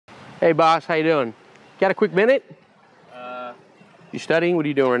Hey, boss, how you doing? Got a quick minute? Uh, You studying? What are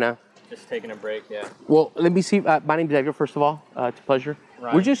you doing right now? just taking a break, yeah. Well, let me see. My name's Edgar, first of all. It's a pleasure.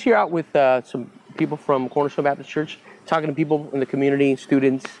 Ryan. We're just here out with some people from Cornerstone Baptist Church, talking to people in the community,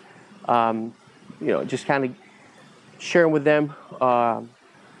 students, just kind of sharing with them,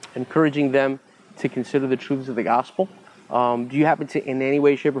 encouraging them to consider the truths of the gospel. Do you happen to, in any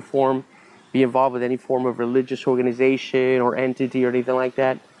way, shape, or form, be involved with any form of religious organization or entity or anything like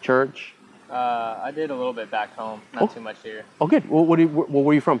that? Church? I did a little bit back home, not too much here. Oh, good. Well, where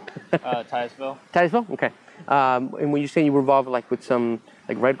are you from? Titusville. Titusville? Okay. And when you say you were involved with some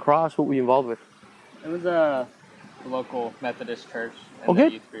Red Cross, what were you involved with? It was a local Methodist church and Oh, the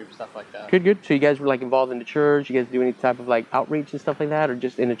good. youth group, stuff like that. Good. So you guys were involved in the church? You guys do any type of outreach and stuff like that, or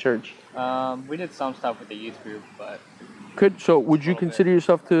just in the church? We did some stuff with the youth group, but Good. So would you consider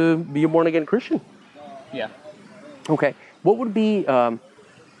yourself to be a born again Christian? yeah. Okay. What would be?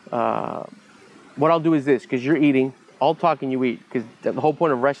 What I'll do is this, because you're eating. I'll talk and you eat, because the whole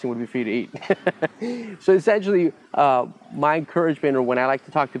point of resting would be for you to eat. So essentially, my encouragement, or when I like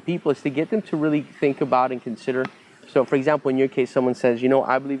to talk to people, is to get them to really think about and consider. So, for example, in your case, someone says,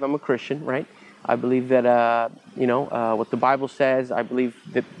 I believe I'm a Christian, right? I believe that, what the Bible says. I believe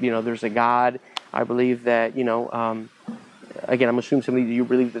that, there's a God. I believe that, again, I'm assuming somebody, you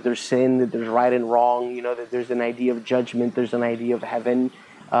believe that there's sin, that there's right and wrong, that there's an idea of judgment, there's an idea of heaven,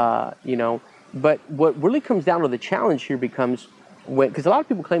 But what really comes down to the challenge here becomes because a lot of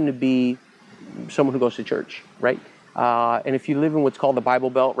people claim to be someone who goes to church, right? And if you live in what's called the Bible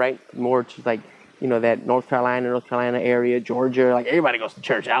Belt, right, more to that North Carolina area, Georgia, everybody goes to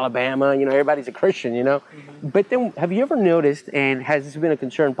church, Alabama, everybody's a Christian, Mm-hmm. But then have you ever noticed, and has this been a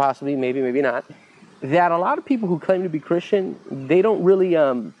concern possibly, maybe not, that a lot of people who claim to be Christian, they don't really,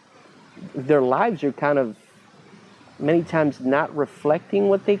 their lives are kind of many times not reflecting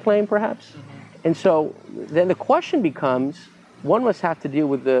what they claim perhaps? Mm-hmm. And so then the question becomes, one must have to deal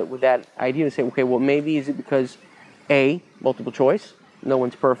with that idea and say, okay, well, maybe is it because A, multiple choice, no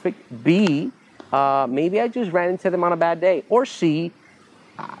one's perfect, B, maybe I just ran into them on a bad day, or C,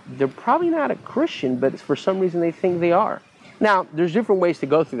 they're probably not a Christian, but for some reason they think they are. Now, there's different ways to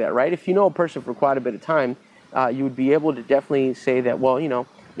go through that, right? If you know a person for quite a bit of time, you would be able to definitely say that, well,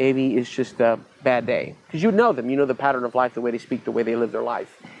 maybe it's just a bad day. Because you know them, you know the pattern of life, the way they speak, the way they live their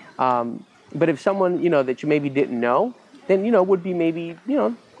life. But if someone, that you maybe didn't know, then, would be maybe,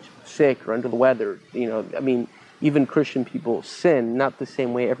 sick or under the weather, even Christian people sin, not the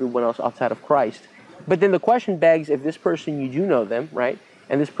same way everyone else outside of Christ. But then the question begs, if this person, you do know them, right,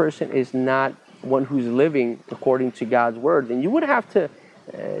 and this person is not one who's living according to God's word, then you would have to,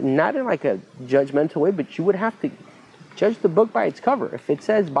 not in a judgmental way, but you would have to judge the book by its cover. If it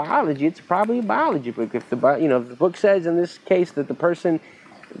says biology, it's probably a biology book. If the book says in this case that the person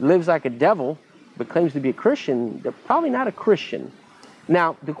lives like a devil but claims to be a Christian, they're probably not a Christian.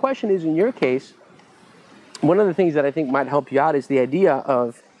 Now, the question is, in your case, one of the things that I think might help you out is the idea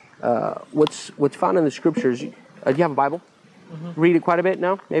of what's found in the scriptures. Do you have a Bible? Mm-hmm. Read it quite a bit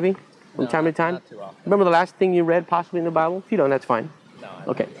now, maybe? From time to time? Not too often. Remember the last thing you read possibly in the Bible? If you don't, that's fine. No.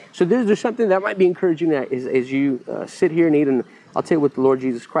 Okay. So there's something that might be encouraging as you sit here and eat, and I'll tell you what the Lord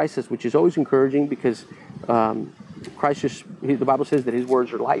Jesus Christ says, which is always encouraging because the Bible says that his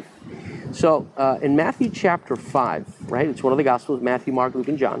words are life. So in Matthew chapter 5, right, it's one of the Gospels, Matthew, Mark, Luke,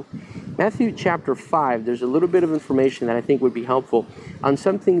 and John. Matthew chapter 5, there's a little bit of information that I think would be helpful on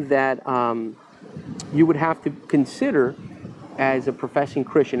something that you would have to consider as a professing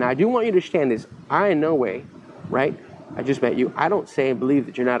Christian. Now, I do want you to understand this. I in no way, right, I just met you. I don't say and believe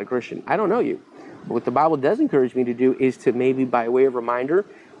that you're not a Christian. I don't know you. But what the Bible does encourage me to do is to maybe by way of reminder,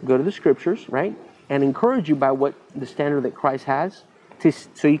 go to the scriptures, right, and encourage you by what the standard that Christ has,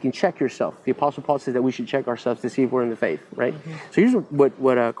 so you can check yourself. The Apostle Paul says that we should check ourselves to see if we're in the faith, right? Mm-hmm. So here's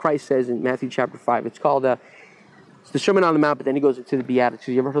what Christ says in Matthew chapter 5. It's called it's the Sermon on the Mount, but then he goes into the Beatitudes.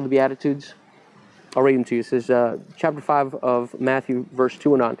 You ever heard of the Beatitudes? I'll read them to you. It says, chapter 5 of Matthew, verse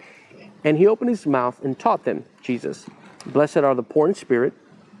 2 and on. And he opened his mouth and taught them, Jesus, blessed are the poor in spirit,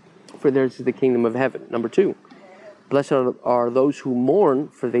 for theirs is the kingdom of heaven. Number 2, blessed are those who mourn,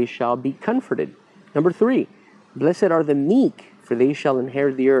 for they shall be comforted. Number 3, blessed are the meek, for they shall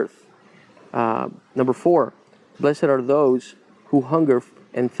inherit the earth. Number 4, blessed are those who hunger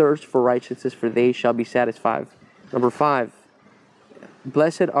and thirst for righteousness, for they shall be satisfied. Number 5,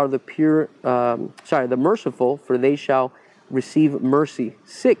 blessed are the merciful, for they shall receive mercy.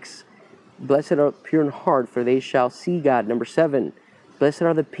 6, blessed are pure in heart, for they shall see God. Number 7, blessed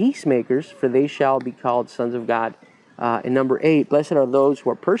are the peacemakers, for they shall be called sons of God. And number 8, blessed are those who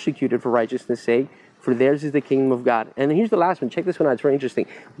are persecuted for righteousness' sake, for theirs is the kingdom of God. And here's the last one. Check this one out. It's very interesting.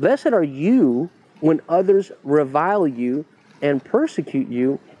 Blessed are you when others revile you and persecute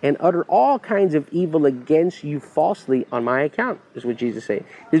you and utter all kinds of evil against you falsely on my account, is what Jesus said.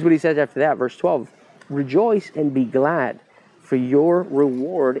 Here's what he says after that, verse 12. Rejoice and be glad, for your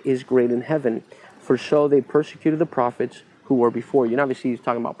reward is great in heaven. For so they persecuted the prophets who were before you. And obviously he's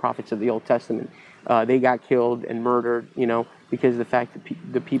talking about prophets of the Old Testament. They got killed and murdered, because of the fact that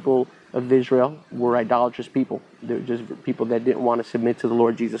the people of Israel were idolatrous people. They're just people that didn't want to submit to the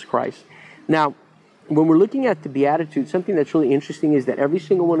Lord Jesus Christ. Now, when we're looking at the Beatitudes, something that's really interesting is that every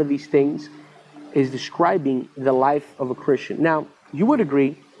single one of these things is describing the life of a Christian. Now, you would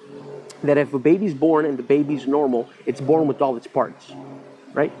agree that if a baby's born and the baby's normal, it's born with all its parts,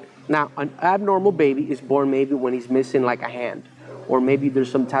 right? Now, an abnormal baby is born maybe when he's missing like a hand, or maybe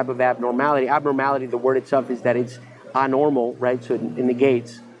there's some type of abnormality. Abnormality, the word itself is that it's anormal, right? So it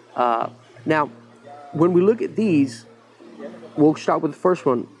negates. Now, when we look at these, we'll start with the first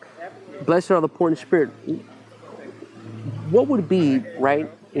one. Blessed are the poor in spirit. What would be, right,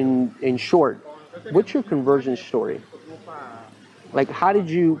 in short, what's your conversion story? Like, how did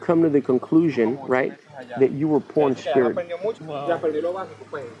you come to the conclusion, right, that you were poor in spirit? Well,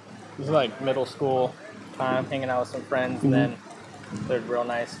 it was like middle school time, hanging out with some friends, and then they're a real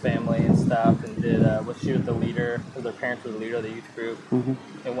nice family and stuff, and she was the leader, or their parents were the leader of the youth group,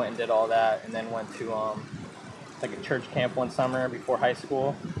 and went and did all that, and then went to like a church camp one summer before high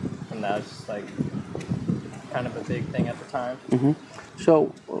school, and that was just like kind of a big thing at the time.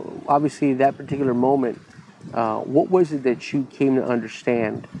 So obviously that particular moment, what was it that you came to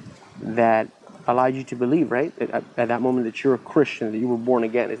understand that allowed you to believe, right, at that moment that you're a Christian, that you were born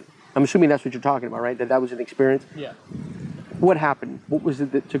again? I'm assuming that's what you're talking about, right? That was an experience? Yeah. What happened? What was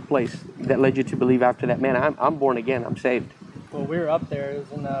it that took place that led you to believe after that? Man, I'm born again. I'm saved. Well, we were up there. It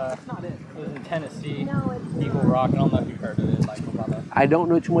was in Tennessee, Eagle Rock. I don't know if you've heard of it. I don't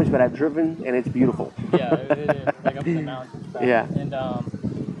know too much, but I've driven, and it's beautiful. Yeah, it is. Like up in the mountains. Yeah. And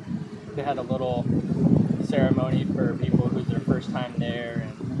they had a little ceremony for people who's their first time there,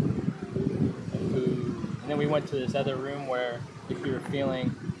 and food. And then we went to this other room where if you were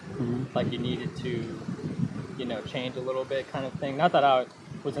feeling like you needed to, change a little bit kind of thing. Not that I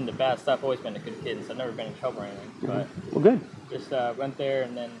wasn't the best. I've always been a good kid, so I've never been in trouble or anything. But well, good. Just went there,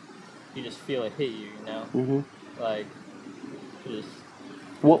 and then you just feel it hit you, like just.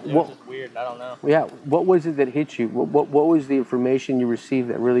 It was just weird. I don't know. Yeah. What was it that hit you? What was the information you received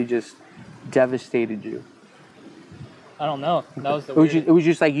that really just devastated you? I don't know. That was the it was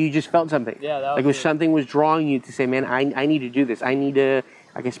just like you just felt something. Yeah, that was like it was something was drawing you to say, man, I need to do this. I need to,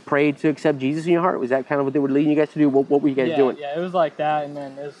 I guess, pray to accept Jesus in your heart. Was that kind of what they were leading you guys to do? What were you guys doing? Yeah, it was like that, and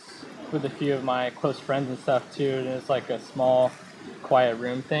then it was with a few of my close friends and stuff too. And it's like a small, quiet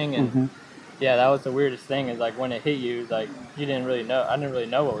room thing, and yeah, that was the weirdest thing. Is like when it hit you, it's like you didn't really know. I didn't really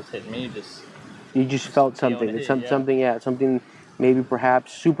know what was hitting me. You just felt something. It's something maybe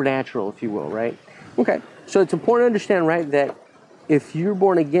perhaps supernatural, if you will, right? Okay. So it's important to understand, right, that if you're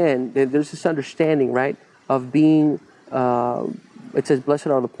born again, there's this understanding, right, of being, it says, blessed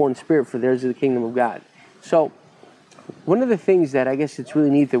are the poor in spirit, for theirs is the kingdom of God. So one of the things that I guess it's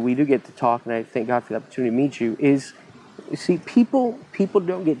really neat that we do get to talk, and I thank God for the opportunity to meet you, is, you see, people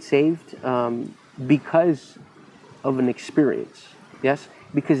don't get saved because of an experience, yes?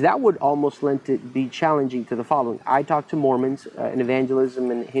 Because that would almost lend to be challenging to the following. I talk to Mormons in evangelism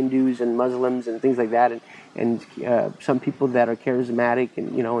and Hindus and Muslims and things like that, and some people that are charismatic,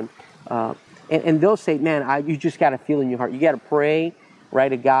 and they'll say, man, you just got to feel in your heart. You got to pray, right,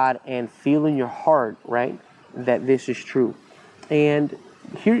 to God and feel in your heart, right, that this is true. And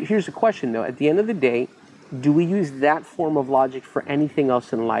here's the question, though. At the end of the day, do we use that form of logic for anything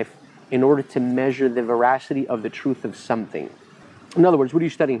else in life in order to measure the veracity of the truth of something? In other words, what are you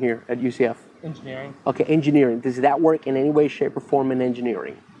studying here at UCF? Engineering. Okay, engineering. Does that work in any way, shape, or form in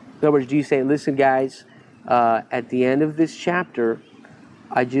engineering? In other words, do you say, listen, guys, at the end of this chapter,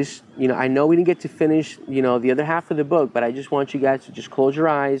 I just, I know we didn't get to finish, the other half of the book, but I just want you guys to just close your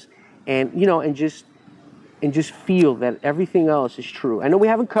eyes and, and just feel that everything else is true. I know we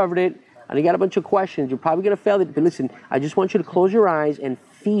haven't covered it. I know you got a bunch of questions. You're probably going to fail it, but listen, I just want you to close your eyes and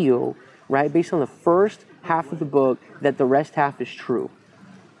feel, right, based on the first half of the book, that the rest half is true.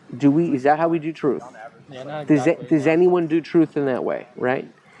 Is that how we do truth? Yeah, not exactly. Does anyone do truth in that way,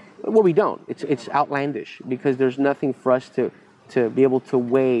 right? Well, we don't. It's outlandish because there's nothing for us to be able to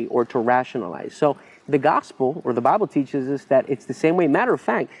weigh or to rationalize. So the gospel or the Bible teaches us that it's the same way. Matter of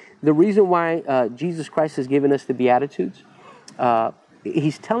fact, the reason why Jesus Christ has given us the Beatitudes,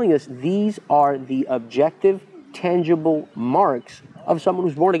 he's telling us these are the objective, tangible marks of someone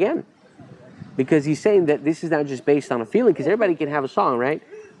who's born again. Because he's saying that this is not just based on a feeling, because everybody can have a song, right?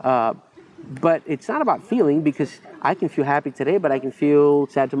 But it's not about feeling, because I can feel happy today, but I can feel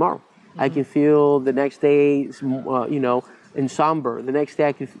sad tomorrow. I can feel the next day, in somber. The next day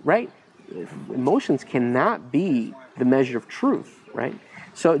I can, right? Emotions cannot be the measure of truth, right?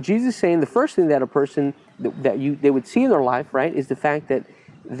 So Jesus is saying the first thing that a person they would see in their life, right, is the fact that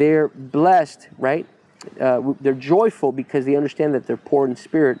they're blessed, right? They're joyful because they understand that they're poor in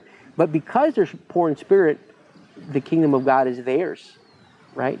spirit. But because they're poor in spirit, the kingdom of God is theirs,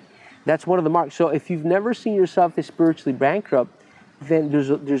 right? That's one of the marks. So if you've never seen yourself as spiritually bankrupt, then there's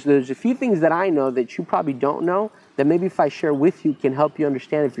a few things that I know that you probably don't know that maybe if I share with you can help you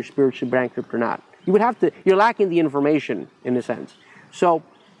understand if you're spiritually bankrupt or not. You're lacking the information in a sense. So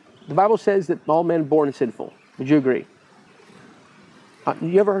the Bible says that all men born are sinful. Would you agree?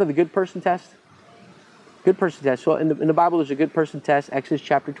 You ever heard of the good person test? Good person test. So in the Bible, there's a good person test, Exodus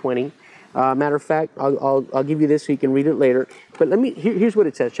chapter 20. Matter of fact, I'll give you this so you can read it later. But here's what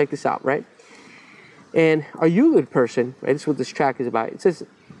it says. Check this out, right? And are you a good person? Right. This is what this track is about. It says,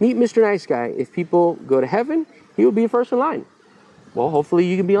 meet Mr. Nice Guy. If people go to heaven, he will be first in line. Well, hopefully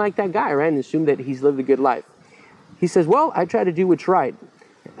you can be like that guy, right? And assume that he's lived a good life. He says, well, I try to do what's right.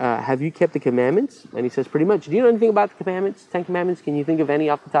 Have you kept the commandments? And he says, pretty much. Do you know anything about the commandments? 10 commandments? Can you think of any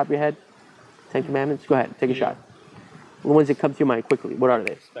off the top of your head? 10 commandments? Go ahead. Take a shot. The ones that come to your mind quickly. What are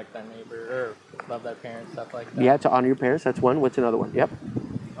they? Respect thy neighbor, or love thy parents, stuff like that. Yeah, to honor your parents. That's one. What's another one? Yep.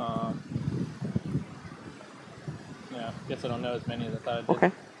 Yeah, guess I don't know as many as I thought I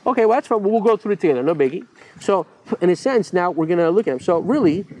did. Okay, well, that's fine. We'll go through it together. No biggie. So, in a sense, now we're going to look at them. So,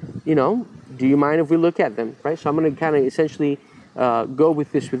 really, do you mind if we look at them, right? So, I'm going to kind of essentially go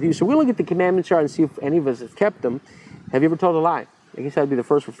with this with you. So, we'll look at the commandments here and see if any of us have kept them. Have you ever told a lie? I guess that would be the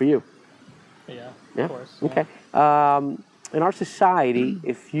first one for you. Yeah, Yeah? of course. Okay. In our society,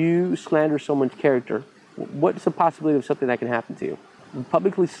 if you slander someone's character, what's the possibility of something that can happen to you? You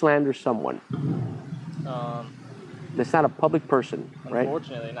publicly slander someone. That's not a public person, right?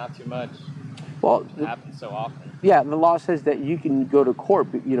 Unfortunately, not too much. Well, it happens so often. Yeah, the law says that you can go to court,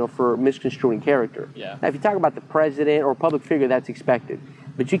 for misconstruing character. Yeah. Now, if you talk about the president or a public figure, that's expected.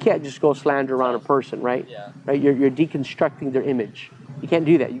 But you can't just go slander around a person, right? Yeah. Right? You're deconstructing their image. You can't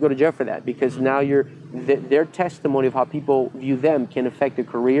do that. You go to jail for that because now their testimony of how people view them can affect their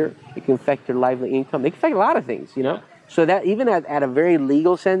career. It can affect their lively income. It can affect a lot of things, Yeah. So that even at a very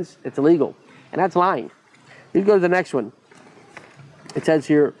legal sense, it's illegal. And that's lying. You go to the next one. It says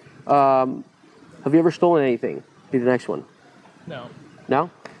here, have you ever stolen anything? Be the next one. No. No?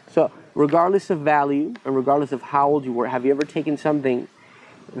 So regardless of value and regardless of how old you were, have you ever taken something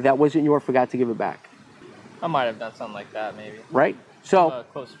that wasn't yours, forgot to give it back? I might have done something like that, maybe. Right? So a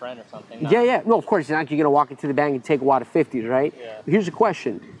close friend or something. Yeah. No, of course, you're not going to walk into the bank and take a wad of 50s, right? Yeah. Here's a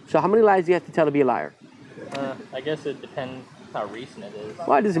question. So how many lies do you have to tell to be a liar? I guess it depends how recent it is.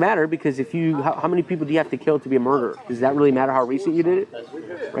 Well, it doesn't matter because how many people do you have to kill to be a murderer? Does that really matter how recent you did it? That's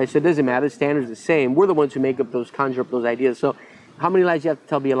true. Right, so it doesn't matter. The standard's the same. We're the ones who conjure up those ideas. So how many lies do you have to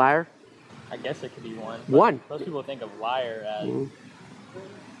tell to be a liar? I guess it could be one. One. Most people think of liar as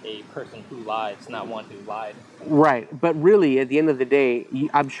a person who lies, not one who lied. Right, but really, at the end of the day,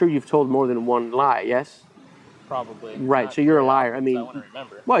 I'm sure you've told more than one lie, yes? Probably. Right, so you're a liar. I mean, I want to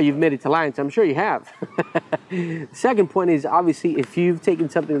remember. Well, you've admitted to lying, so I'm sure you have. The second point is, obviously, if you've taken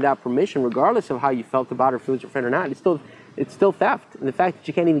something without permission, regardless of how you felt about it, if it was your friend or not, it's still theft. And the fact that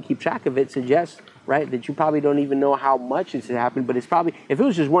you can't even keep track of it suggests, right, that you probably don't even know how much it's happened, but it's probably, if it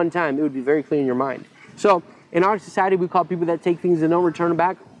was just one time, it would be very clear in your mind. So, in our society, we call people that take things and don't return them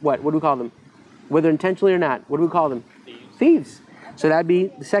back, what? What do we call them? Whether intentionally or not, what do we call them? Thieves. So that'd be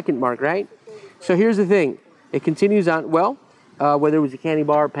the second mark, right? So here's the thing. It continues on, whether it was a candy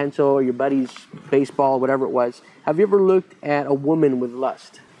bar, pencil, or your buddy's baseball, whatever it was, have you ever looked at a woman with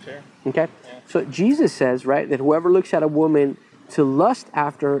lust? Sure. Okay? Yeah. So Jesus says, right, that whoever looks at a woman to lust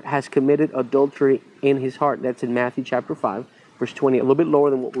after has committed adultery in his heart. That's in Matthew chapter 5, verse 20, a little bit lower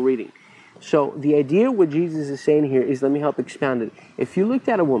than what we're reading. So the idea what Jesus is saying here is, let me help expound it. If you looked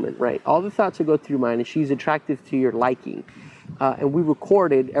at a woman, right, all the thoughts that go through your mind, and she's attractive to your liking, and we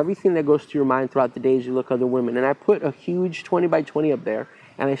recorded everything that goes through your mind throughout the day as you look at other women, and I put a huge 20 by 20 up there,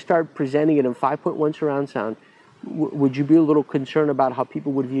 and I started presenting it in 5.1 surround sound, would you be a little concerned about how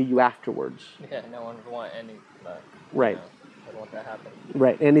people would view you afterwards? Yeah, no one would want any, right. I don't want that to happen.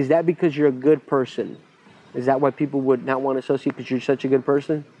 Right, and is that because you're a good person? Is that why people would not want to associate because you're such a good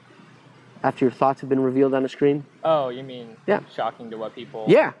person? After your thoughts have been revealed on the screen? Oh, you mean yeah. Shocking to what people...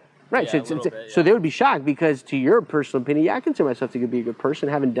 Yeah. Right. Yeah, So they would be shocked because, to your personal opinion, yeah, I consider myself to be a good person,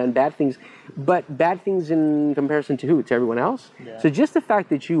 haven't done bad things, but bad things in comparison to who? To everyone else. Yeah. So just the fact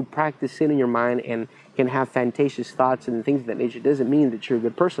that you practice sin in your mind and can have fantastious thoughts and things of that nature doesn't mean that you're a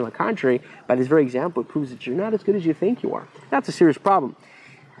good person. On the contrary, by this very example, it proves that you're not as good as you think you are. That's a serious problem.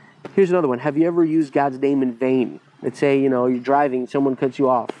 Here's another one. Have you ever used God's name in vain? Let's say, you're driving, someone cuts you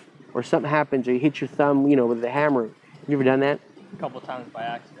off, or something happens, or you hit your thumb, with a hammer. Have you ever done that? A couple times by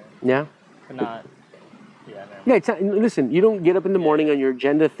accident. Yeah? But not, yeah, no. Yeah, listen, you don't get up in the morning on your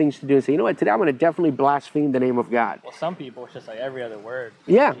agenda of things to do and say, you know what, today I'm going to definitely blaspheme the name of God. Well, some people, it's just like every other word.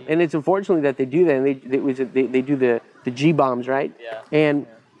 Yeah, and it's unfortunately that they do that, and they do the G-bombs, right? Yeah.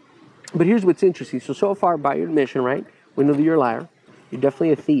 But here's what's interesting. So far, by your admission, right, we know that you're a liar. You're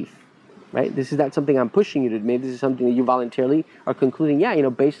definitely a thief, right? This is not something I'm pushing you to admit. This is something that you voluntarily are concluding,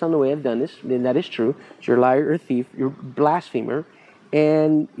 based on the way I've done this, then that is true. So you're a liar, you're a thief, you're a blasphemer,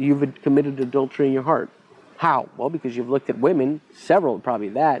 and you've committed adultery in your heart. How? Well, because you've looked at women, several probably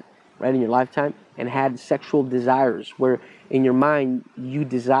that, right, in your lifetime, and had sexual desires where in your mind you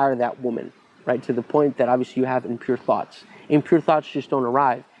desire that woman, right, to the point that obviously you have impure thoughts. Impure thoughts just don't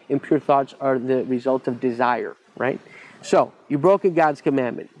arrive. Impure thoughts are the result of desire, right? So, you broke God's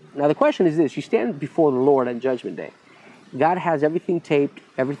commandment. Now the question is this: you stand before the Lord on Judgment Day. God has everything taped,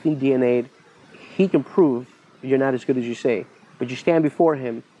 everything DNA'd. He can prove you're not as good as you say. But you stand before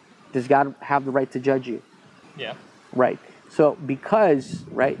Him. Does God have the right to judge you? Yeah. Right. So because,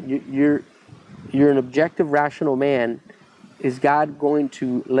 right, you're an objective, rational man, is God going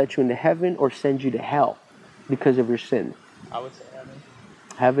to let you into heaven or send you to hell because of your sin? I would say heaven.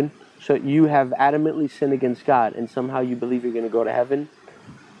 Heaven? So you have adamantly sinned against God, and somehow you believe you're going to go to heaven?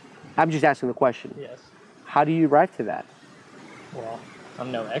 I'm just asking the question. Yes. How do you arrive to that? Well,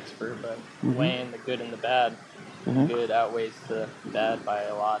 I'm no expert, but weighing the good and the bad, the good outweighs the bad by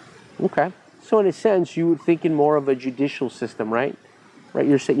a lot. Okay. So in a sense, you were thinking more of a judicial system, right? Right.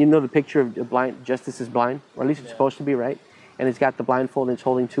 You're saying, the picture of blind justice is blind, or at least it's supposed to be, right? And it's got the blindfold and it's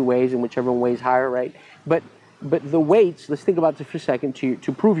holding two ways, and whichever one weighs higher, right? But the weights. Let's think about this for a second to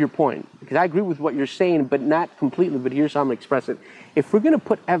prove your point, because I agree with what you're saying, but not completely. But here's how I'm going to express it. If we're going to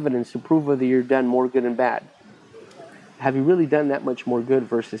put evidence to prove whether you're done more good and bad, have you really done that much more good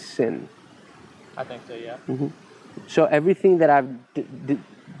versus sin? I think so. Yeah. So everything that I've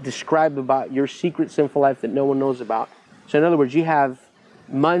described about your secret sinful life that no one knows about. So in other words, you have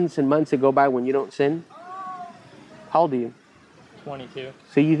months and months that go by when you don't sin. How old are you? 22.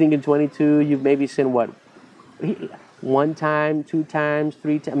 So you think in 22 you've maybe sinned what? One time, two times,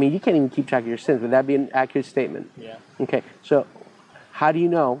 three times? I mean, you can't even keep track of your sins. Would that be an accurate statement? Yeah. Okay. So how do you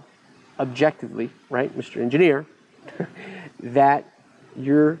know objectively, right, Mr. Engineer, that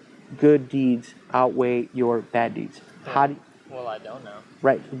your good deeds outweigh your bad deeds? How do you, well, I don't know.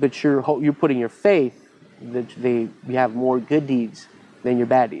 Right, but you're putting your faith that you have more good deeds than your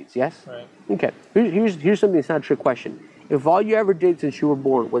bad deeds, yes? Right. Okay, here's something that's not a trick question. If all you ever did since you were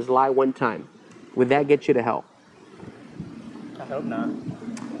born was lie one time, would that get you to hell? I hope not.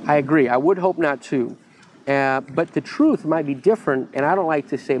 I agree. I would hope not too. But the truth might be different, and I don't like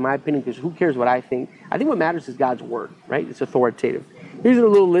to say my opinion because who cares what I think? I think what matters is God's word, right? It's authoritative. Here's a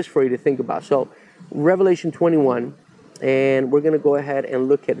little list for you to think about. So, Revelation 21, and we're going to go ahead and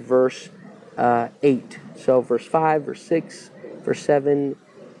look at verse 8. So, verse 5, verse 6, verse 7,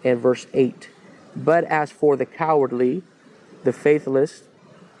 and verse 8. But as for the cowardly, the faithless,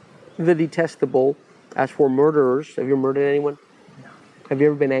 the detestable, as for murderers, have you murdered anyone? Have you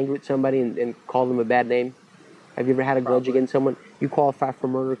ever been angry with somebody and called them a bad name? Have you ever had a grudge against someone? You qualify for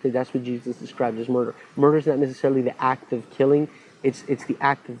murder because that's what Jesus describes as murder. Murder is not necessarily the act of killing. It's the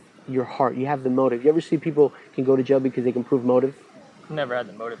act of your heart. You have the motive. You ever see people can go to jail because they can prove motive? I've never had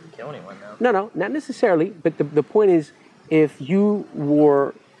the motive to kill anyone, though. No, not necessarily. But the point is, if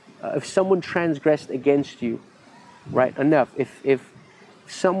someone transgressed against you, right, enough. If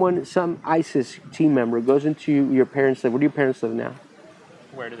some ISIS team member goes into your parents' live, where do your parents live now?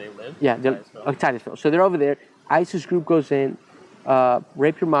 Where do they live? Yeah, Titusville. So they're over there. ISIS group goes in,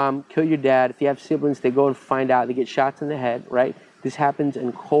 rape your mom, kill your dad. If you have siblings, they go and find out. They get shots in the head, right? This happens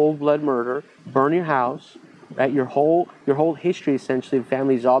in cold blood murder. Burn your house, right? Your whole history, essentially, of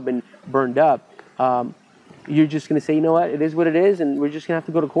family has all been burned up. You're just going to say, you know what? It is what it is, and we're just going to have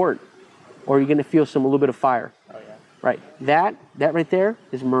to go to court. Or you're going to feel a little bit of fire. Oh, yeah. Right. That right there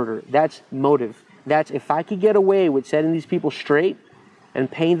is murder. That's motive. That's if I could get away with setting these people straight and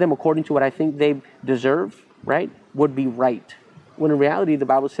paying them according to what I think they deserve, right, would be right. When in reality, the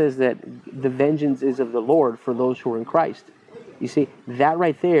Bible says that the vengeance is of the Lord for those who are in Christ. You see, that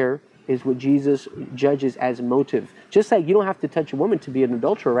right there is what Jesus judges as motive. Just like you don't have to touch a woman to be an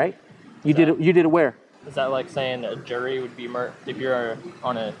adulterer, right? You did it where? Is that like saying a jury would be if you're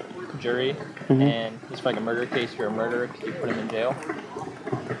on a jury and it's like a murder case, you're a murderer, could you put him in jail?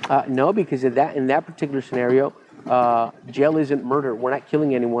 No, because in that particular scenario, jail isn't murder. We're not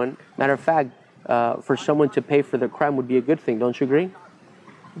killing anyone. Matter of fact, for someone to pay for their crime would be a good thing. Don't you agree?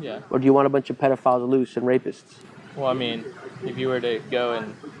 Yeah. Or do you want a bunch of pedophiles loose and rapists? Well, I mean, if you were to go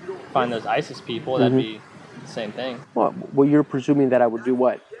and find those ISIS people, that'd be the same thing. Well, you're presuming that I would do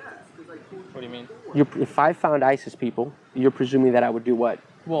what? What do you mean? If I found ISIS people, you're presuming that I would do what?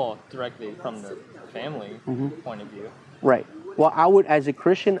 Well, directly from the family point of view. Right. Well, I would, as a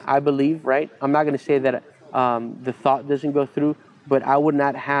Christian, I believe, right? I'm not going to say that the thought doesn't go through, but I would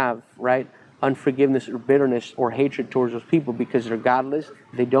not have, right, unforgiveness or bitterness or hatred towards those people because they're godless,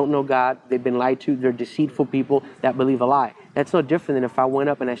 they don't know God, they've been lied to, they're deceitful people that believe a lie. That's no different than if I went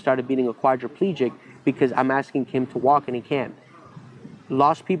up and I started beating a quadriplegic because I'm asking him to walk and he can't.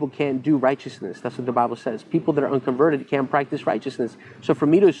 Lost people can't do righteousness. That's what the Bible says. People that are unconverted can't practice righteousness. So for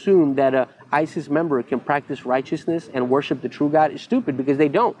me to assume that an ISIS member can practice righteousness and worship the true God is stupid because they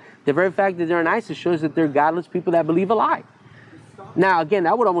don't. The very fact that they're in ISIS shows that they're godless people that believe a lie. Now, again,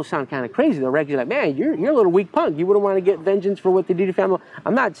 that would almost sound kind of crazy. They're like, man, you're a little weak punk. You wouldn't want to get vengeance for what they did to your family.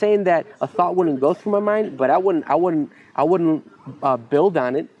 I'm not saying that a thought wouldn't go through my mind, but I wouldn't build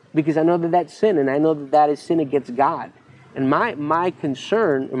on it because I know that that's sin, and I know that that is sin against God. And my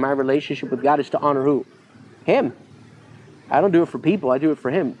concern in my relationship with God is to honor who? Him. I don't do it for people. I do it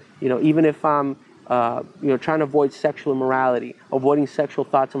for Him. Even if I'm, trying to avoid sexual immorality, avoiding sexual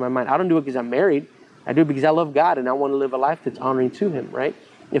thoughts in my mind. I don't do it because I'm married. I do it because I love God and I want to live a life that's honoring to Him, right?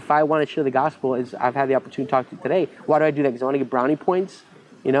 If I want to share the gospel, as I've had the opportunity to talk to you today, why do I do that? Because I want to get brownie points,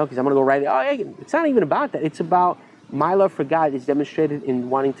 because I'm going to go right there. Oh, hey, it's not even about that. It's about my love for God is demonstrated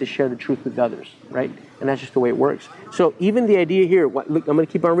in wanting to share the truth with others, right? And that's just the way it works. So even the idea here, look, I'm going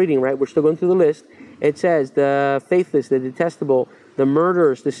to keep on reading, right? We're still going through the list. It says the faithless, the detestable, the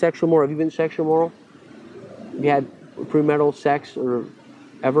murderers, the sexual moral. Have you been sexual moral? Have you had premarital sex or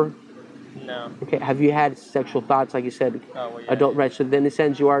ever? No. Okay. Have you had sexual thoughts, like you said, adult, right? So then in a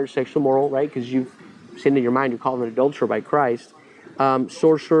sense you are sexual moral, right? Because you've sinned in your mind. You're called an adulterer by Christ.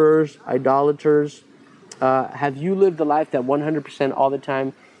 Sorcerers, idolaters. Have you lived a life that 100% all the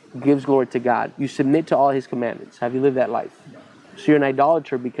time gives glory to God? You submit to all His commandments. Have you lived that life? So you're an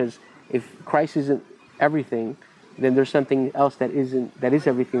idolater because if Christ isn't everything, then there's something else that is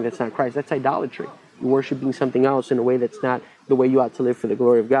everything that's not Christ. That's idolatry. You're worshiping something else in a way that's not the way you ought to live for the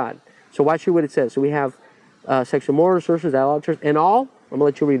glory of God. So watch here what it says. So we have sexual morals, sorcerers, idolaters, and all. I'm going to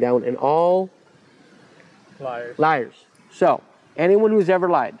let you read that one. And all liars. So anyone who's ever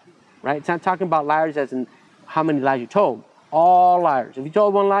lied, right? It's not talking about liars as in how many lies you told. All liars. If you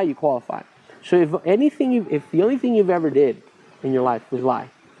told one lie, you qualify. So if the only thing you've ever did in your life was lie,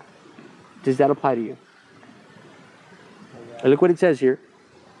 does that apply to you? And look what it says here.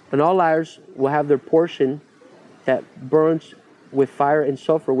 And all liars will have their portion that burns with fire and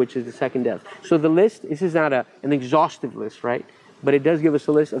sulfur, which is the second death. So the list, this is not an exhaustive list, right? But it does give us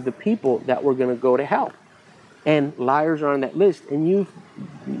a list of the people that were going to go to hell. And liars are on that list. And you've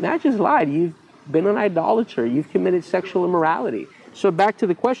not just lied, you've been an idolater. You've committed sexual immorality. So back to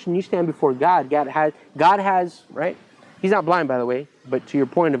the question, you stand before God. God has, right? He's not blind, by the way, but to your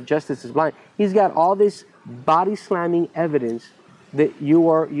point of justice is blind. He's got all this body-slamming evidence that you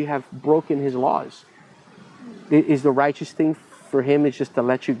have broken His laws. Is the righteous thing for Him is just to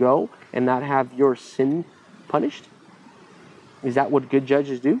let you go and not have your sin punished? Is that what good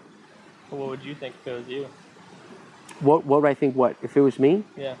judges do? What would you think if it was you? What would I think what? If it was me?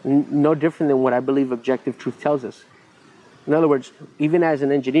 Yeah. No different than what I believe objective truth tells us. In other words, even as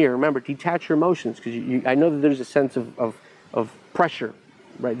an engineer, remember, detach your emotions, because I know that there's a sense of pressure,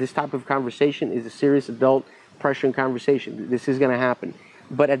 right? This type of conversation is a serious adult pressure and conversation. This is going to happen.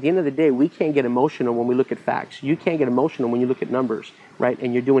 But at the end of the day, we can't get emotional when we look at facts. You can't get emotional when you look at numbers, right?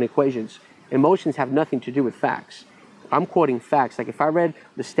 And you're doing equations. Emotions have nothing to do with facts. I'm quoting facts. Like if I read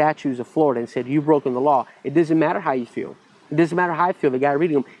the statutes of Florida and said, you've broken the law, it doesn't matter how you feel. It doesn't matter how I feel, the guy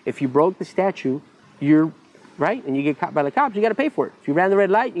reading them. If you broke the statute, you're right, and you get caught by the cops, you got to pay for it. If you ran the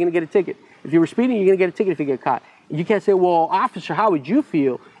red light, you're going to get a ticket. If you were speeding, you're going to get a ticket if you get caught. You can't say, well, officer, how would you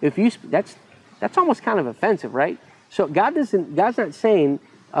feel if you... That's almost kind of offensive, right? So God's not saying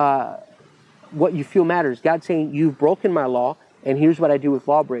what you feel matters. God's saying, you've broken my law, and here's what I do with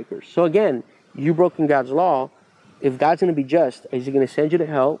lawbreakers. So again, you've broken God's law. If God's going to be just, is He going to send you to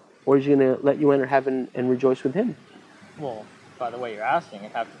hell, or is He going to let you enter heaven and rejoice with Him? Well, by the way you're asking,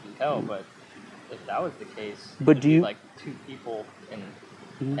 it'd have to be hell, but if that was the case, but it'd be like two people in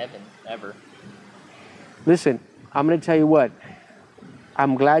heaven ever. Listen, I'm going to tell you what.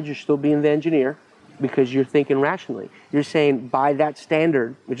 I'm glad you're still being the engineer because you're thinking rationally. You're saying by that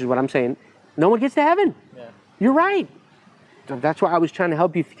standard, which is what I'm saying, no one gets to heaven. Yeah. You're right. So that's why I was trying to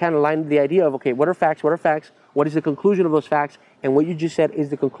help you kind of line the idea of, okay, what are facts? What are facts? What is the conclusion of those facts? And what you just said is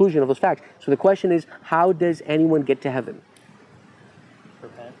the conclusion of those facts. So the question is, how does anyone get to heaven?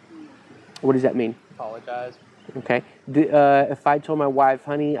 Repent. What does that mean? Apologize. Okay. If I told my wife,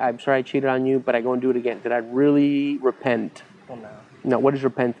 honey, I'm sorry I cheated on you, but I go and do it again, did I really repent? Well, no. No. What is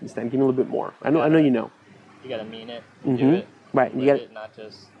repentance then? Give me a little bit more. I know you know. You got to mean it. Do it. Right. You got to not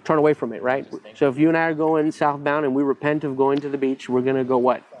just turn away from it, right? So if you and I are going southbound and we repent of going to the beach, we're going to go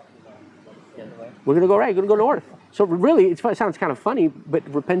what? We're going to go right. We're going to go north. So really, it sounds kind of funny, but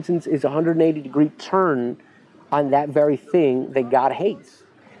repentance is a 180-degree turn on that very thing that God hates.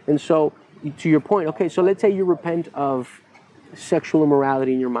 And so, to your point, okay, so let's say you repent of sexual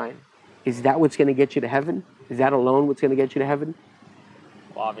immorality in your mind. Is that what's going to get you to heaven? Is that alone what's going to get you to heaven?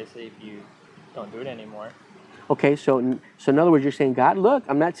 Well, obviously, if you don't do it anymore. Okay, so in other words, you're saying, God, look,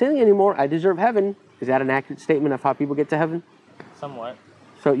 I'm not sinning anymore. I deserve heaven. Is that an accurate statement of how people get to heaven? Somewhat.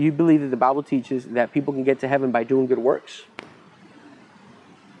 So you believe that the Bible teaches that people can get to heaven by doing good works?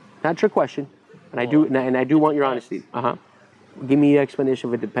 Not a trick question, and I do want your honesty. Give me an explanation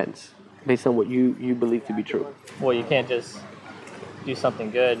of it depends, based on what you believe to be true. Well, you can't just do something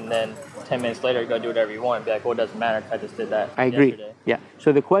good and then 10 minutes later go do whatever you want and be like, well, it doesn't matter because I just did that I agree. yesterday. Yeah.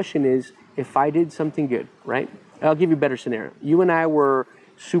 So the question is, if I did something good, right? I'll give you a better scenario. You and I were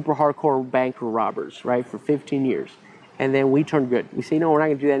super hardcore bank robbers, right, for 15 years. And then we turned good. We say, no, we're not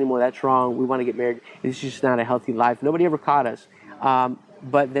going to do that anymore. That's wrong. We want to get married. It's just not a healthy life. Nobody ever caught us.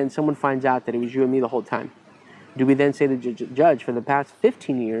 But then someone finds out that it was you and me the whole time. Do we then say to the judge, for the past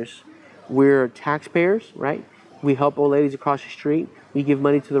 15 years, we're taxpayers, right? We help old ladies across the street. We give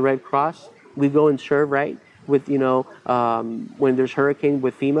money to the Red Cross. We go and serve, right, with, when there's hurricane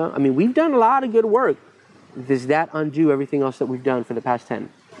with FEMA. I mean, we've done a lot of good work. Does that undo everything else that we've done for the past 10?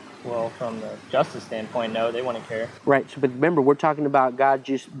 Well, from the justice standpoint, no, they wouldn't care. Right. So, but remember, we're talking about God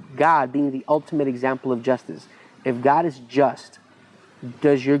being the ultimate example of justice. If God is just,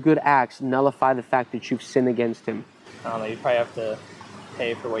 does your good acts nullify the fact that you've sinned against Him? I don't know. You probably have to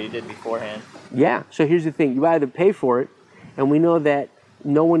pay for what you did beforehand. Yeah. So here's the thing: you either pay for it, and we know that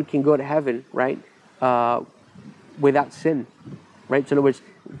no one can go to heaven, right, without sin, right? So in other words,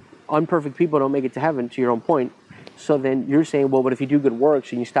 unperfect people don't make it to heaven. To your own point. So then you're saying, well, but if you do good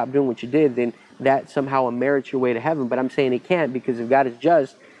works and you stop doing what you did, then that somehow merits your way to heaven. But I'm saying it can't, because if God is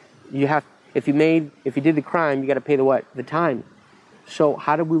just, if you did the crime, you got to pay the time. So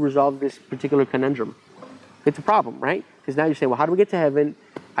how do we resolve this particular conundrum? It's a problem, right? Because now you're saying, well, how do we get to heaven?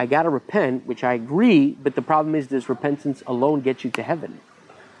 I got to repent, which I agree, but the problem is, does repentance alone get you to heaven?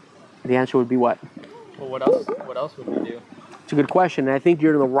 The answer would be what? Well, what else would we do? It's a good question, and I think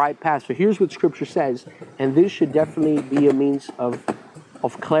you're on the right path. So here's what Scripture says, and this should definitely be a means of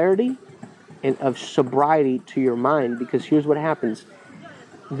clarity and of sobriety to your mind, because here's what happens.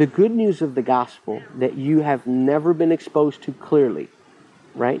 The good news of the gospel that you have never been exposed to clearly,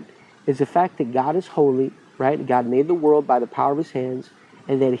 right, is the fact that God is holy, right? God made the world by the power of His hands,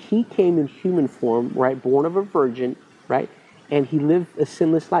 and that He came in human form, right, born of a virgin, right, and He lived a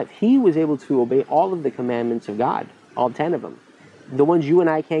sinless life. He was able to obey all of the commandments of God. All 10 of them. The ones you and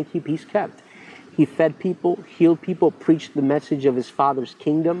I can't keep, He's kept. He fed people, healed people, preached the message of His Father's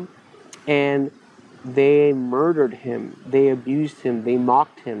kingdom, and they murdered Him. They abused Him. They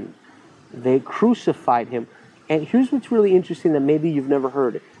mocked Him. They crucified Him. And here's what's really interesting that maybe you've never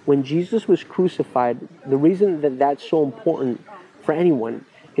heard. When Jesus was crucified, the reason that that's so important for anyone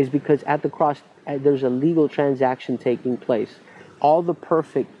is because at the cross, there's a legal transaction taking place. All the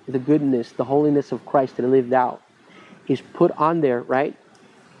perfect, the goodness, the holiness of Christ that He lived out is put on there, right?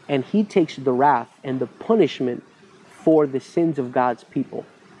 And He takes the wrath and the punishment for the sins of God's people.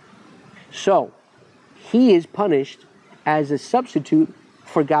 So, He is punished as a substitute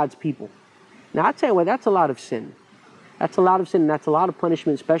for God's people. Now, I'll tell you what, that's a lot of sin. That's a lot of sin, and that's a lot of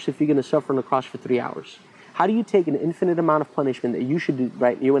punishment, especially if you're going to suffer on the cross for 3 hours. How do you take an infinite amount of punishment that you should do,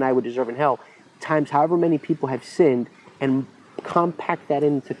 right, you and I would deserve in hell, times however many people have sinned, and compact that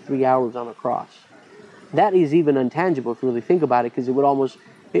into 3 hours on a cross? That is even untangible if you really think about it, because it would almost,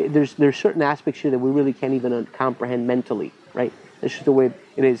 there's certain aspects here that we really can't even comprehend mentally, right? That's just the way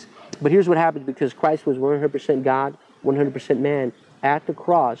it is. But here's what happens, because Christ was 100% God, 100% man. At the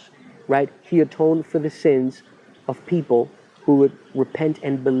cross, right, He atoned for the sins of people who would repent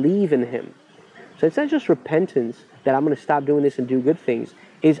and believe in Him. So it's not just repentance that I'm going to stop doing this and do good things.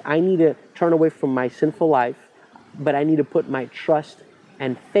 Is I need to turn away from my sinful life, but I need to put my trust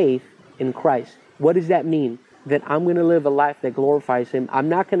and faith in Christ. What does that mean? That I'm going to live a life that glorifies him. I'm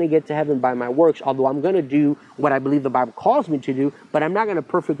not going to get to heaven by my works, although I'm going to do what I believe the Bible calls me to do, but I'm not going to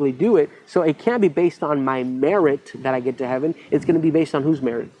perfectly do it. So it can't be based on my merit that I get to heaven. It's going to be based on whose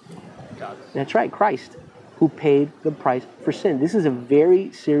merit? God. That's right, Christ, who paid the price for sin. This is a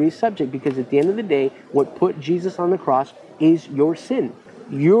very serious subject because at the end of the day, what put Jesus on the cross is your sin.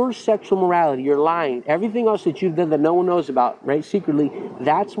 Your sexual morality, your lying, everything else that you've done that no one knows about, right, secretly,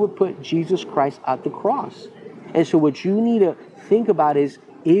 that's what put Jesus Christ at the cross. And so what you need to think about is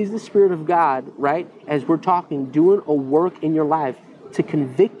the Spirit of God, right, as we're talking, doing a work in your life to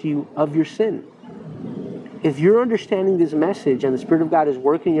convict you of your sin? If you're understanding this message and the Spirit of God is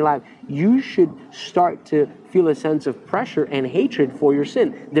working in your life, you should start to feel a sense of pressure and hatred for your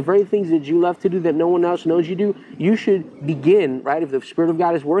sin. The very things that you love to do that no one else knows you do, you should begin, right, if the Spirit of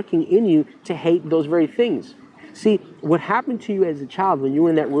God is working in you, to hate those very things. See, what happened to you as a child when you were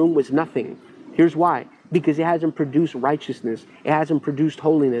in that room was nothing. Here's why. Because it hasn't produced righteousness. It hasn't produced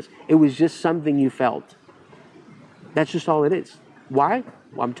holiness. It was just something you felt. That's just all it is. Why?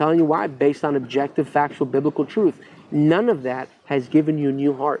 Well, I'm telling you why. Based on objective, factual, biblical truth. None of that has given you a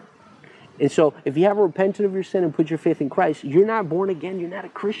new heart. And so if you haven't repented of your sin and put your faith in Christ, you're not born again. You're not a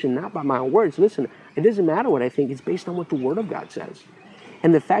Christian, not by my own words. Listen, it doesn't matter what I think. It's based on what the Word of God says.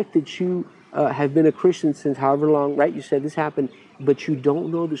 And the fact that you have been a Christian since however long, right? You said this happened, but you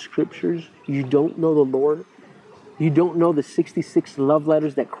don't know the Scriptures. You don't know the Lord. You don't know the 66 love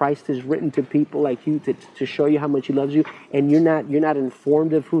letters that Christ has written to people like you to show you how much he loves you, and you're not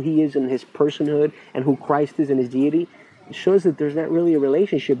informed of who he is and his personhood and who Christ is and his deity. It shows that there's not really a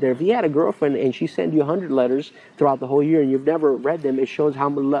relationship there. If you had a girlfriend and she sent you 100 letters throughout the whole year and you've never read them, it shows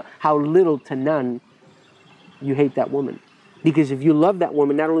how little to none you hate that woman. Because if you love that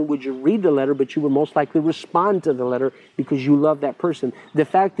woman, not only would you read the letter, but you would most likely respond to the letter because you love that person. The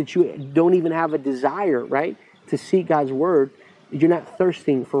fact that you don't even have a desire, right, to seek God's word, you're not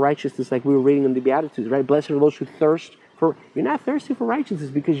thirsting for righteousness like we were reading in the Beatitudes, right? Blessed are those who thirst for... You're not thirsty for righteousness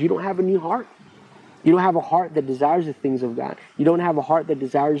because you don't have a new heart. You don't have a heart that desires the things of God. You don't have a heart that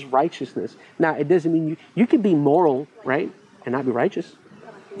desires righteousness. Now, it doesn't mean you can be moral, right, and not be righteous.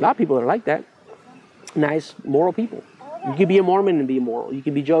 A lot of people are like that. Nice, moral people. You can be a Mormon and be moral. You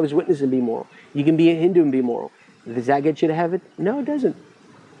can be Jehovah's Witness and be moral. You can be a Hindu and be moral. Does that get you to heaven? No, it doesn't.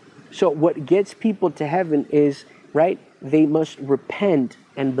 So what gets people to heaven is, right, they must repent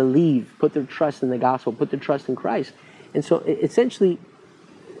and believe, put their trust in the gospel, put their trust in Christ. And so essentially,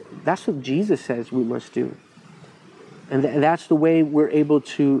 that's what Jesus says we must do. And that's the way we're able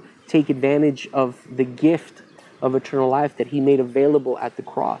to take advantage of the gift of eternal life that he made available at the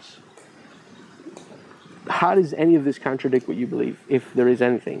cross. How does any of this contradict what you believe, if there is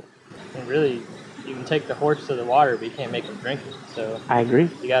anything? And really, you can take the horse to the water, but you can't make him drink it. So I agree.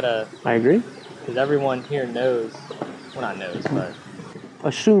 You gotta... I agree. Because everyone here knows, well, not knows, but...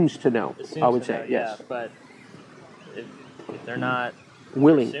 Assumes to know, assumes I would to say, know, yes. Yeah, but if they're not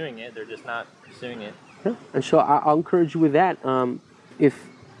willing pursuing it, they're just not pursuing it. Yeah. And so I'll encourage you with that. If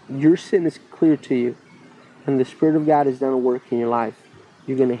your sin is clear to you and the Spirit of God has done a work in your life,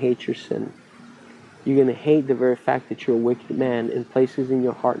 you're going to hate your sin. You're going to hate the very fact that you're a wicked man in places in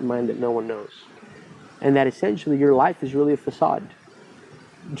your heart and mind that no one knows. And that essentially your life is really a facade.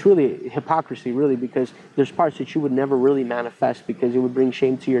 It's really hypocrisy, really, because there's parts that you would never really manifest because it would bring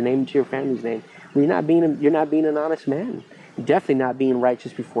shame to your name and to your family's name. You're not being an honest man. You're definitely not being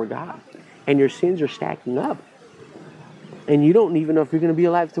righteous before God. And your sins are stacking up. And you don't even know if you're going to be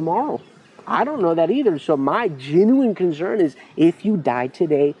alive tomorrow. I don't know that either. So my genuine concern is, if you die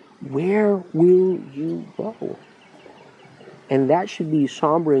today, where will you go? And that should be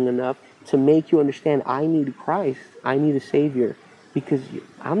sombering enough to make you understand, I need Christ. I need a Savior. Because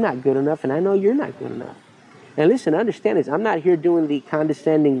I'm not good enough, and I know you're not good enough. And listen, understand this. I'm not here doing the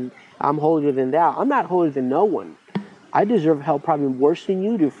condescending, I'm holier than thou. I'm not holier than no one. I deserve hell probably worse than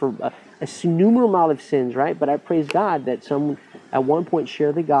you do for a innumerable amount of sins, right? But I praise God that someone at one point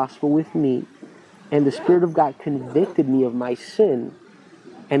shared the gospel with me, and the Spirit of God convicted me of my sin.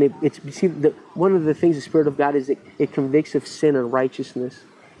 And one of the things the Spirit of God is, it convicts of sin and righteousness.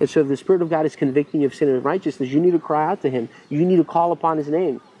 And so if the Spirit of God is convicting you of sin and righteousness, you need to cry out to him. You need to call upon his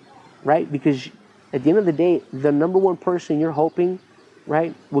name, right? Because at the end of the day, the number one person you're hoping,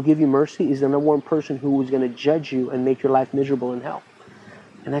 right, will give you mercy is the number one person who is going to judge you and make your life miserable in hell.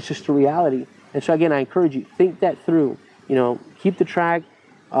 And that's just the reality. And so again, I encourage you, think that through. Keep the track.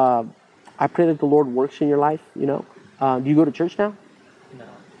 I pray that the Lord works in your life. Do you go to church now? No,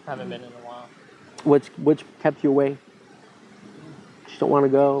 haven't been in a while. What's kept you away? Just don't want to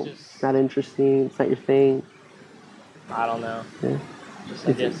go. Just... It's not interesting. It's not your thing. I don't know. Yeah. Just,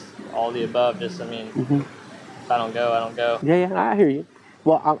 I guess, all the above. Just, I mean, if I don't go, I don't go. Yeah, I hear you.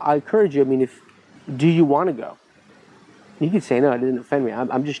 Well, I encourage you. I mean, do you want to go? You could say, no, it didn't offend me.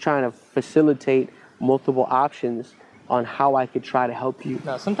 I'm just trying to facilitate multiple options on how I could try to help you.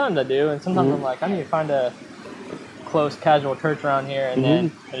 No, sometimes I do, and sometimes I'm like, I need to find a close, casual church around here, and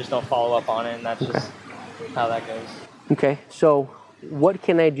then I just don't follow up on it, and that's just how that goes. Okay, so what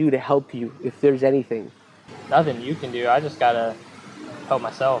can I do to help you if there's anything? Nothing you can do. I just got to help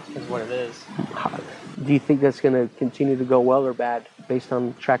myself is what it is. Do you think that's going to continue to go well or bad based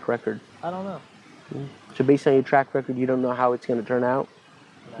on track record? I don't know. So based on your track record, you don't know how it's going to turn out?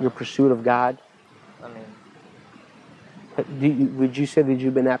 No. Your pursuit of God? I mean, Would you say that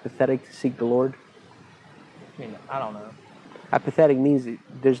you've been apathetic to seek the Lord? I don't know. Apathetic means that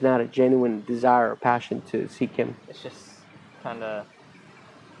there's not a genuine desire or passion to seek Him. It's just kind of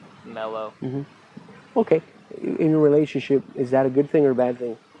mellow. Okay. In a relationship, is that a good thing or a bad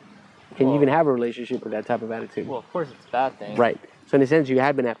thing? Can you even have a relationship with that type of attitude? Well, of course it's a bad thing. Right. So in a sense, you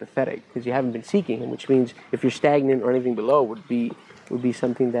have been apathetic because you haven't been seeking Him, which means if you're stagnant or anything below would be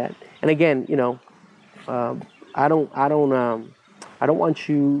something that. And again, I don't want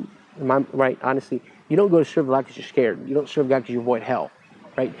you. Right? Honestly, you don't go to serve God because you're scared. You don't serve God because you avoid hell.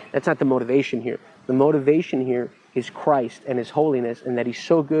 Right? That's not the motivation here. The motivation here is Christ and His holiness, and that He's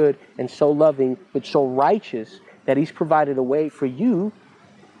so good and so loving, but so righteous that He's provided a way for you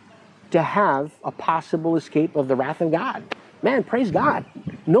to have a possible escape of the wrath of God. Man, praise God.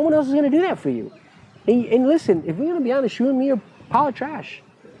 No one else is going to do that for you. And listen, if we're going to be honest, you and me are a pile of trash.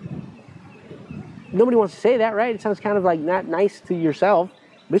 Nobody wants to say that, right? It sounds kind of like not nice to yourself,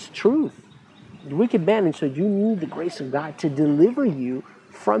 but it's the truth. The wicked man, and so you need the grace of God to deliver you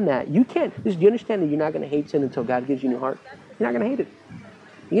from that. You can't. Do you understand that you're not going to hate sin until God gives you a new heart? You're not going to hate it.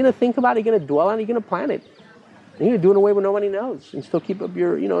 You're going to think about it. You're going to dwell on it. You're going to plan it. And you're doing away with nobody knows, and still keep up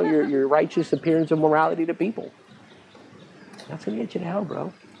your righteous appearance of morality to people. That's going to get you to hell,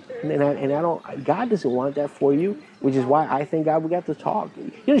 bro. And I don't. God doesn't want that for you, which is why I thank God we got to talk.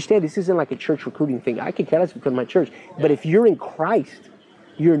 You understand? This isn't like a church recruiting thing. I could care less because of my church, but if you're in Christ,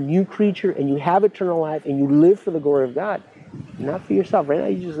 you're a new creature, and you have eternal life, and you live for the glory of God, not for yourself. Right now,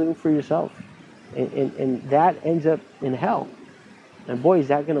 you're just living for yourself, and that ends up in hell. And boy, is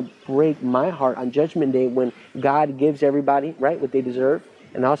that going to break my heart on Judgment Day when God gives everybody, right, what they deserve.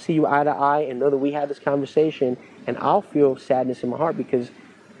 And I'll see you eye to eye and know that we had this conversation, and I'll feel sadness in my heart because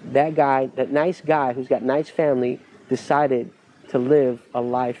that guy, that nice guy who's got nice family, decided to live a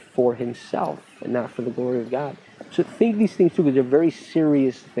life for himself and not for the glory of God. So think these things through because they're very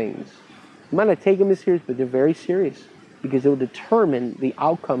serious things. You might not take them as serious, but they're very serious because it will determine the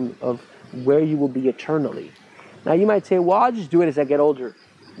outcome of where you will be eternally. Now you might say, well, I'll just do it as I get older.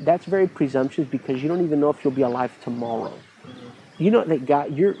 That's very presumptuous because you don't even know if you'll be alive tomorrow. You know that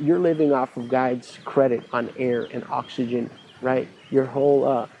God, you're living off of God's credit on air and oxygen, right? Your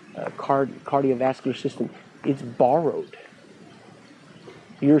whole cardiovascular system, it's borrowed.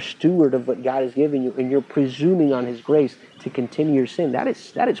 You're a steward of what God has given you, and you're presuming on His grace to continue your sin. That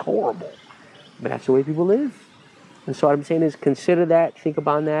is horrible. But that's the way people live. And so what I'm saying is consider that, think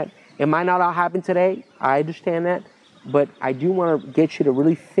about that. It might not all happen today. I understand that. But I do want to get you to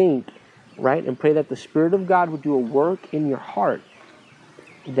really think, right? And pray that the Spirit of God would do a work in your heart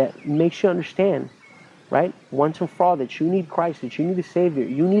that makes you understand, right? Once and for all, that you need Christ, that you need a Savior,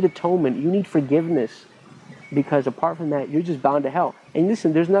 you need atonement, you need forgiveness. Because apart from that, you're just bound to hell. And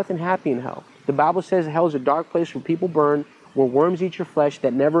listen, there's nothing happy in hell. The Bible says hell is a dark place where people burn, where worms eat your flesh,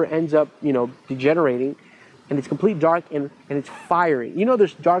 that never ends up, degenerating. And it's complete dark and it's fiery. You know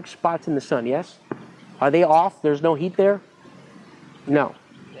there's dark spots in the sun, yes? Are they off? There's no heat there? No.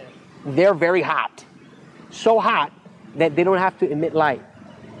 They're very hot. So hot that they don't have to emit light.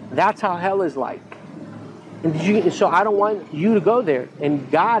 That's how hell is like. And so I don't want you to go there. And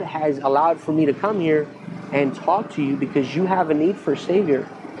God has allowed for me to come here and talk to you because you have a need for a Savior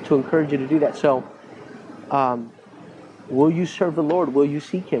to encourage you to do that. So, will you serve the Lord? Will you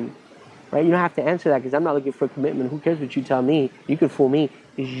seek Him? Right? You don't have to answer that because I'm not looking for a commitment. Who cares what you tell me? You can fool me.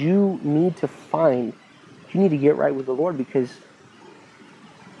 Is you need to get right with the Lord because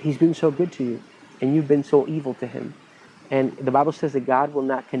He's been so good to you and you've been so evil to Him. And the Bible says that God will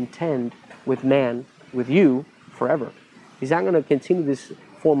not contend with man, with you, forever. He's not going to continue this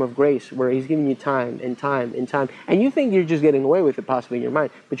form of grace where He's giving you time and time and time. And you think you're just getting away with it possibly in your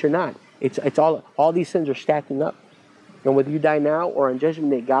mind, but you're not. It's all these sins are stacking up. And whether you die now or on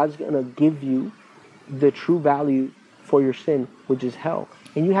Judgment Day, God's going to give you the true value for your sin, which is hell.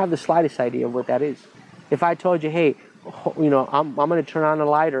 And you have the slightest idea of what that is. If I told you, hey, I'm going to turn on a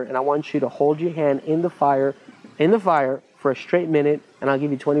lighter and I want you to hold your hand in the fire for a straight minute and I'll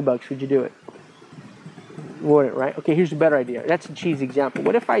give you $20, would you do it? Wouldn't, right? Okay, here's a better idea. That's a cheesy example.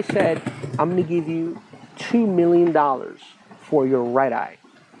 What if I said, I'm going to give you $2 million for your right eye?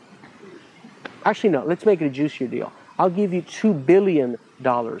 Actually, no, let's make it a juicier deal. I'll give you $2 billion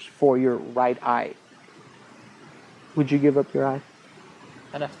for your right eye. Would you give up your eye?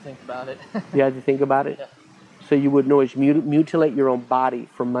 I'd have to think about it. You had to think about it? Yeah. So you would know is mutilate your own body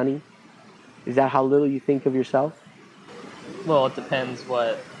for money? Is that how little you think of yourself? Well, it depends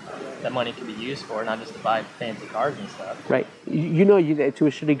what that money can be used for, not just to buy fancy cars and stuff. Right. You know, to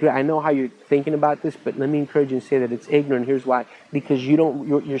a certain degree, I know how you're thinking about this, but let me encourage you and say that it's ignorant. Here's why. Because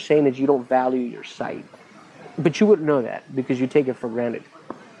you're saying that you don't value your sight. But you wouldn't know that because you take it for granted.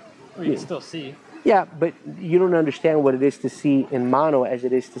 Well, you can still see. Yeah, but you don't understand what it is to see in mono as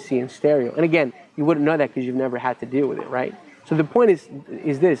it is to see in stereo. And again, you wouldn't know that because you've never had to deal with it, right? So the point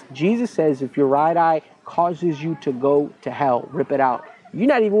is this. Jesus says if your right eye causes you to go to hell, rip it out. You're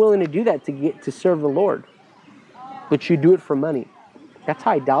not even willing to do that to serve the Lord. But you do it for money. That's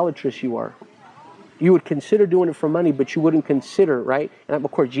how idolatrous you are. You would consider doing it for money, but you wouldn't consider, right? And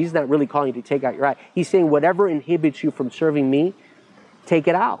of course, Jesus is not really calling you to take out your eye. He's saying whatever inhibits you from serving me, take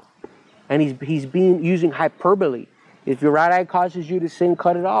it out. And he's using hyperbole. If your right eye causes you to sin,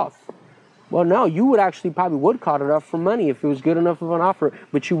 cut it off. Well, no, you would actually probably cut it off for money if it was good enough of an offer,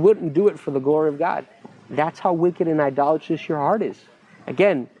 but you wouldn't do it for the glory of God. That's how wicked and idolatrous your heart is.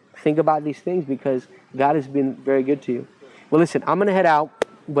 Again, think about these things because God has been very good to you. Well, listen, I'm going to head out,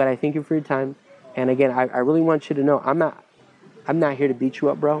 but I thank you for your time. And again, I really want you to know I'm not here to beat you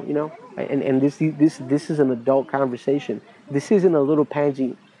up, bro. You know, and this is an adult conversation. This isn't a little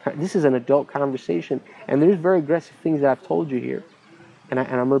pansy. This is an adult conversation, and there's very aggressive things that I've told you here. And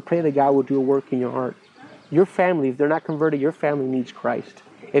I'm going to pray that God will do a work in your heart. Your family, if they're not converted, your family needs Christ.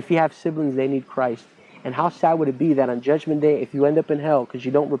 If you have siblings, they need Christ. And how sad would it be that on Judgment Day, if you end up in hell because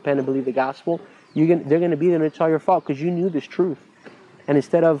you don't repent and believe the gospel, they're going to be there and it's all your fault because you knew this truth. And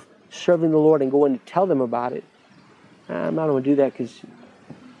instead of serving the Lord and going to tell them about it, I'm not going to do that because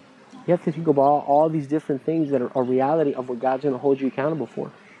you have to think about all these different things that are a reality of what God's going to hold you accountable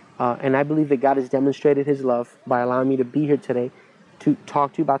for. And I believe that God has demonstrated his love by allowing me to be here today to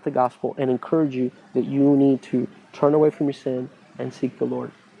talk to you about the gospel and encourage you that you need to turn away from your sin and seek the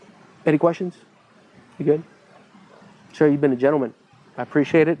Lord. Any questions? You good? Sir, you've been a gentleman. I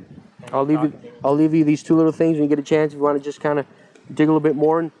appreciate it. I'll leave you these two little things when you get a chance if you want to just kind of dig a little bit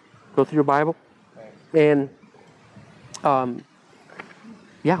more and go through your Bible. And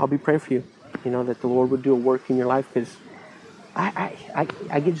yeah, I'll be praying for you. You know, that the Lord would do a work in your life because I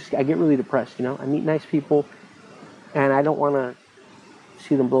get really depressed. You know, I meet nice people and I don't want to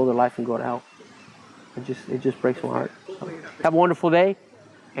see them blow their life and go to hell. It just breaks my heart. So, have a wonderful day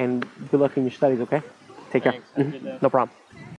and good luck in your studies. Okay, take care. Thanks. Have a good day. No problem.